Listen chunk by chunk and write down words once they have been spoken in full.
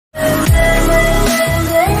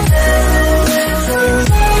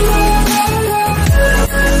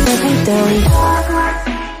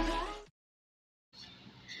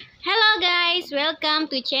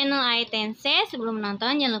Welcome to channel Aitense. Sebelum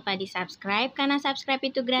nonton jangan lupa di subscribe karena subscribe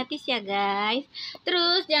itu gratis ya guys.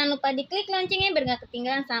 Terus jangan lupa diklik loncengnya biar gak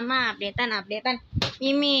ketinggalan sama updatean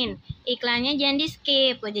Mimin. Iklannya jangan di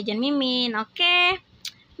skip buat jajan Mimin. Oke,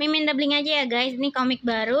 Mimin doubling aja ya guys. Ini komik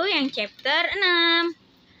baru yang chapter 6.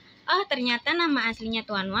 Oh, ternyata nama aslinya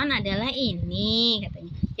Tuan Wan adalah ini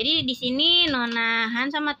katanya. Jadi di sini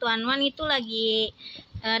Nonahan sama Tuan Wan itu lagi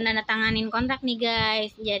nanda tanganin kontrak nih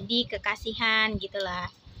guys. Jadi kekasihan gitulah.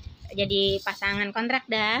 Jadi pasangan kontrak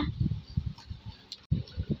dah.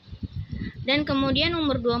 Dan kemudian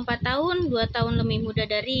umur 24 tahun, 2 tahun lebih muda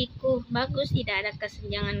dariku. Bagus, tidak ada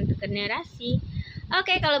kesenjangan generasi.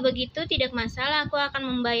 Oke, kalau begitu tidak masalah, aku akan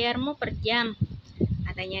membayarmu per jam,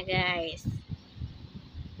 katanya guys.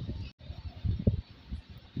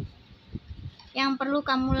 Yang perlu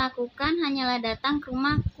kamu lakukan hanyalah datang ke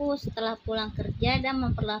rumahku setelah pulang kerja dan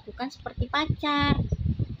memperlakukan seperti pacar.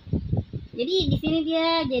 Jadi di sini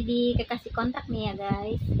dia jadi kekasih kontrak nih ya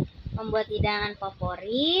guys. Membuat hidangan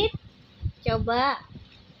favorit. Coba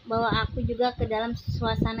bawa aku juga ke dalam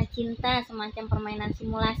suasana cinta, semacam permainan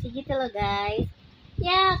simulasi gitu loh guys.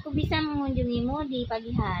 Ya, aku bisa mengunjungimu di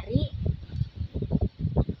pagi hari,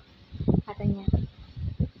 katanya.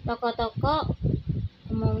 Toko-toko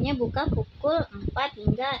umumnya buka pukul 4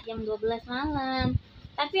 hingga jam 12 malam.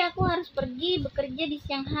 Tapi aku harus pergi bekerja di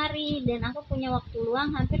siang hari dan aku punya waktu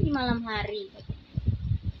luang hampir di malam hari.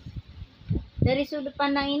 Dari sudut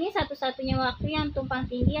pandang ini, satu-satunya waktu yang tumpang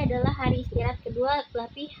tindih adalah hari istirahat kedua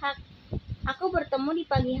belah pihak. Aku bertemu di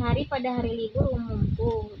pagi hari pada hari libur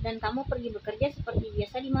umumku dan kamu pergi bekerja seperti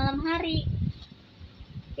biasa di malam hari.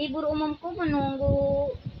 Libur umumku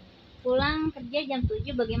menunggu pulang kerja jam 7.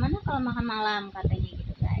 Bagaimana kalau makan malam, katanya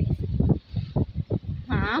gitu guys.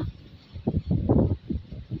 Maaf.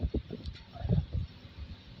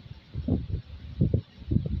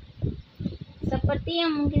 Seperti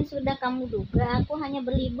yang mungkin sudah kamu duga, aku hanya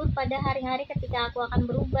berlibur pada hari-hari ketika aku akan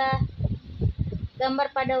berubah.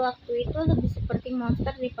 Gambar pada waktu itu lebih seperti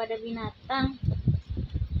monster daripada binatang.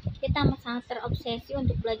 Kita sangat terobsesi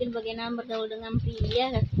untuk belajar bagaimana bergaul dengan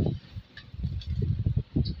pria.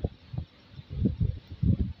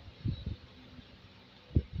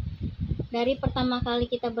 Dari pertama kali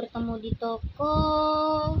kita bertemu di toko.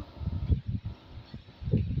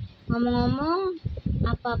 Ngomong-ngomong,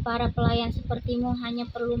 apa para pelayan sepertimu hanya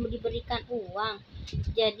perlu diberikan uang?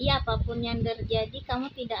 Jadi apapun yang terjadi, kamu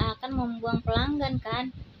tidak akan membuang pelanggan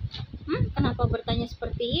kan? Kenapa bertanya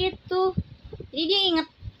seperti itu? Jadi dia ingat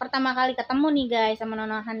pertama kali ketemu nih guys sama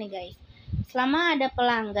Nonahan nih guys. Selama ada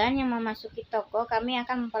pelanggan yang memasuki toko, kami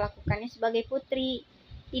akan memperlakukannya sebagai putri.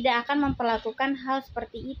 Tidak akan memperlakukan hal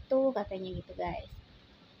seperti itu, katanya gitu guys.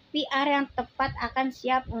 PR yang tepat akan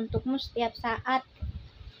siap untukmu setiap saat.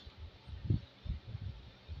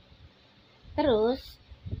 Terus,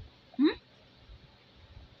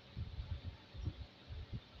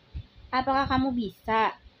 apakah kamu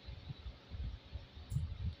bisa?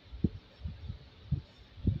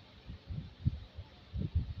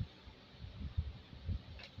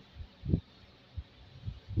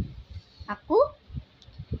 Aku?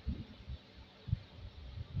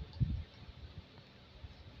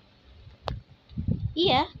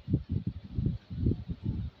 Iya.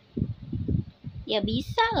 Ya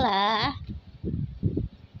bisa lah.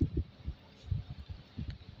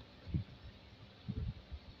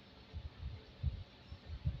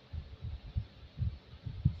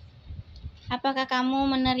 Apakah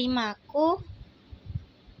kamu menerimaku?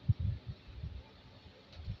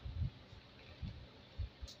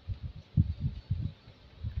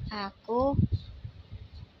 Aku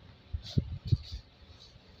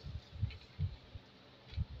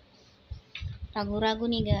ragu-ragu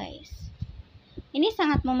nih guys. Ini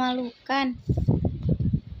sangat memalukan.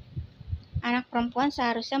 Anak perempuan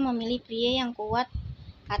seharusnya memilih pria yang kuat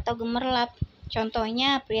atau gemerlap.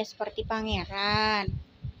 Contohnya pria seperti pangeran.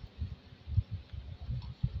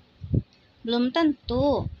 Belum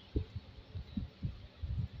tentu.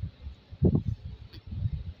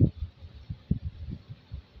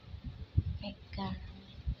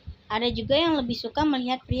 Ada juga yang lebih suka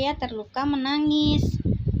melihat pria terluka menangis.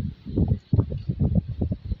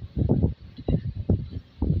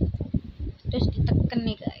 Terus ditekan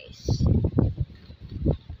nih guys.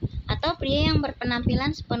 Atau pria yang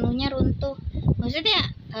berpenampilan sepenuhnya runtuh. Maksudnya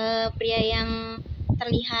pria yang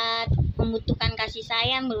terlihat membutuhkan kasih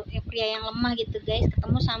sayang, pria yang lemah gitu guys,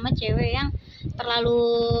 ketemu sama cewek yang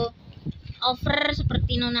terlalu over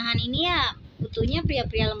seperti Nonahan ini, ya butuhnya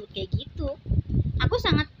pria-pria lembut kayak gitu.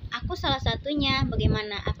 Aku salah satunya.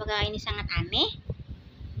 Bagaimana? Apakah ini sangat aneh?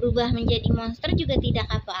 Berubah menjadi monster juga tidak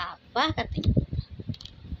apa-apa, katanya.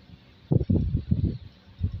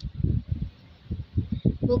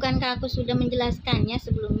 Bukankah aku sudah menjelaskannya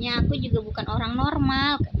sebelumnya? Aku juga bukan orang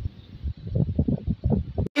normal.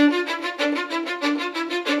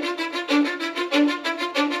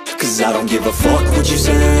 Cause I don't give a fuck what you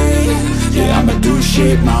say. Yeah, I'ma do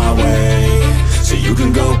shit my way. So you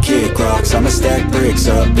can go kick rocks, I'ma stack bricks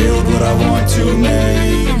up, build what I want to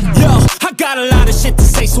make. Yo, I got a lot of shit to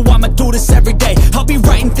say, so I'ma do this every day. I'll be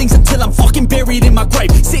writing things until I'm fucking buried in my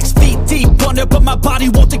grave. 6 feet deep under, but my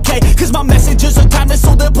body won't decay. Cause my messages are timeless,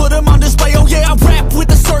 so they'll put them on display. Oh yeah, I rap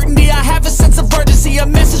with a certainty, I have a sense of urgency. A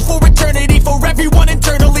message for eternity, for everyone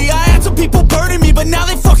internally. I had some people burning me, but now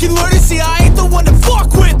they fucking learn to see I ain't the one to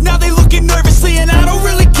fuck with, now they looking nervously. And I don't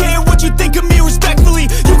really care what you think of me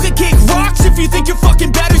respectfully. You can kick rocks if you think you're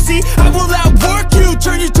fucking better, see I will outwork you,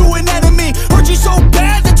 turn you to an enemy. Hurt you so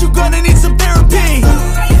bad that you're gonna need some therapy.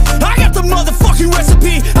 I got the motherfucking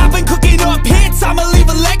recipe, I've been cooking up hits, I'ma leave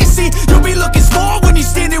a legacy. You'll be looking small when you're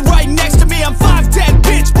standing right next to me. I'm 5'10",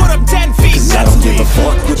 bitch, but I'm 10 feet. Cause I don't give a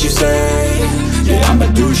fuck what you say. Yeah, I'ma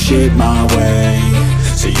do shit my way.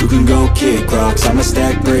 So you can go kick rocks, I'ma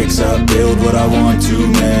stack bricks up, build what I want to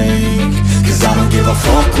make. Cause I don't give a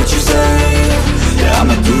fuck what you say. Yeah,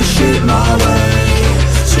 I'ma do shit my way.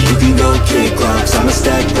 So you can go kick rocks, I'ma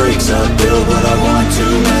stack bricks up, build what I want to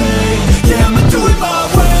make. Yeah, I'ma do it my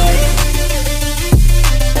way.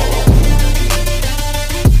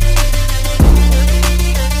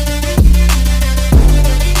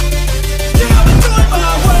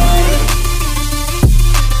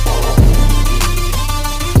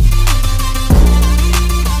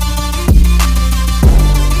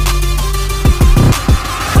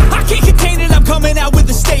 Coming out with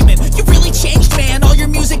a statement. You really changed, man, all your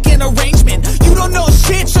music and arrangement. You don't know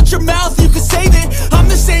shit, shut your mouth, you can save it. I'm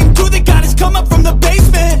the same dude that got his come up from the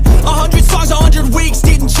basement. 100 songs, 100 weeks,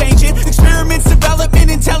 didn't change it. Experiments, development,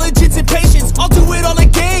 intelligence, and patience. I'll do it all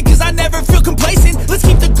again, cause I never feel complacent. Let's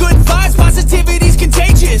keep the good vibes, positivity's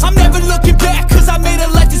contagious. I'm never looking back, cause I made a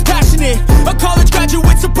life that's passionate. A college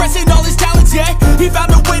graduate suppressing all his talents, yeah. He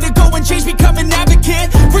found a way to go and change, become an advocate.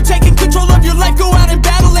 For taking control of your life, go out and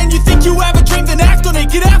battle. And you think you have a dream, then act on it.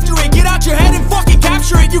 Get after it, get out your head and fucking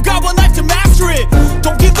capture it. You got one life to master it.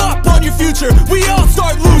 Don't give up on your future, we all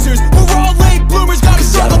start losers. We're all late bloomers, gotta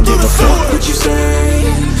struggle through the sewer. What you say,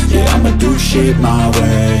 yeah, I'ma do shit my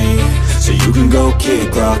way. So you can go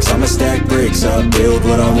kick rocks, I'ma stack bricks up, build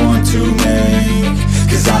what I want to make.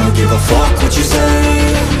 Cause I don't give a fuck what you say.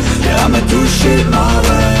 Yeah, I'ma do shit my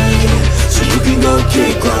way. So you can go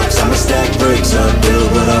kick rocks, I'ma stack bricks up, build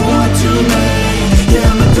what I want to make. Yeah,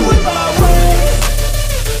 I'ma do it my way.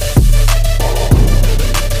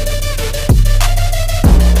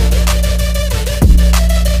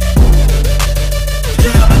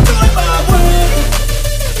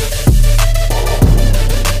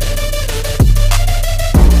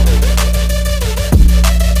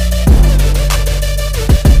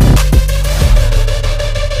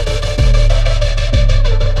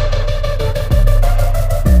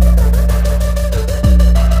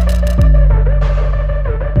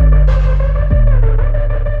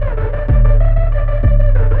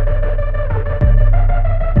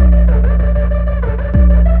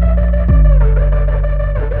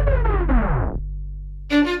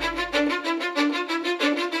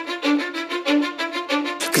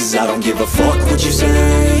 Cause I don't give a fuck what you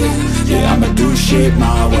say. Yeah, I'ma do shit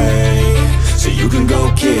my way. So you can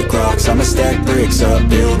go kick rocks, I'ma stack bricks up,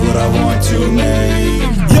 build what I want to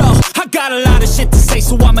make. Yo, I got a lot of shit to say,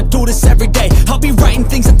 so I'ma do this every day. I'll be writing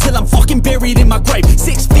things until I'm fucking buried in my grave.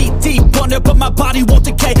 6 feet deep under, but my body won't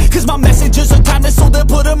decay. Cause my messages are timeless, so they'll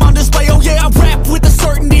put them on display. Oh yeah, I rap with a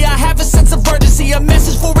certainty, I have a sense of urgency. A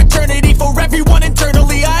message for eternity, for everyone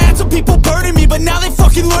internally. I had some people burning me, but now they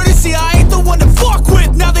fucking learn to see I ain't the one to fuck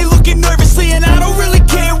with, now they looking nervously. And I don't really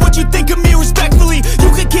care what you think of me respectfully. You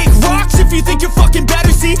can kick rocks if you think you're fucking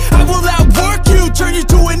better, see I will outwork you, turn you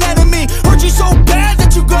to an enemy. Hurt you so bad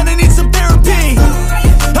that you're gonna need some therapy.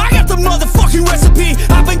 I got the motherfucking recipe,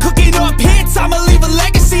 I've been cooking up hits, I'ma leave a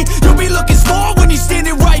legacy. You'll be looking small when you're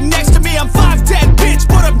standing right next to me. I'm 5'10", bitch,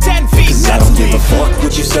 but I'm 10 feet. Cause I don't give a fuck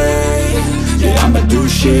what you say. Yeah, I'ma do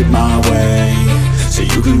shit my way. So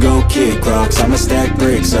you can go kick rocks, I'ma stack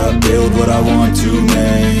bricks up, build what I want to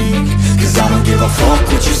make. Cause I don't give a fuck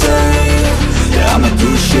what you say.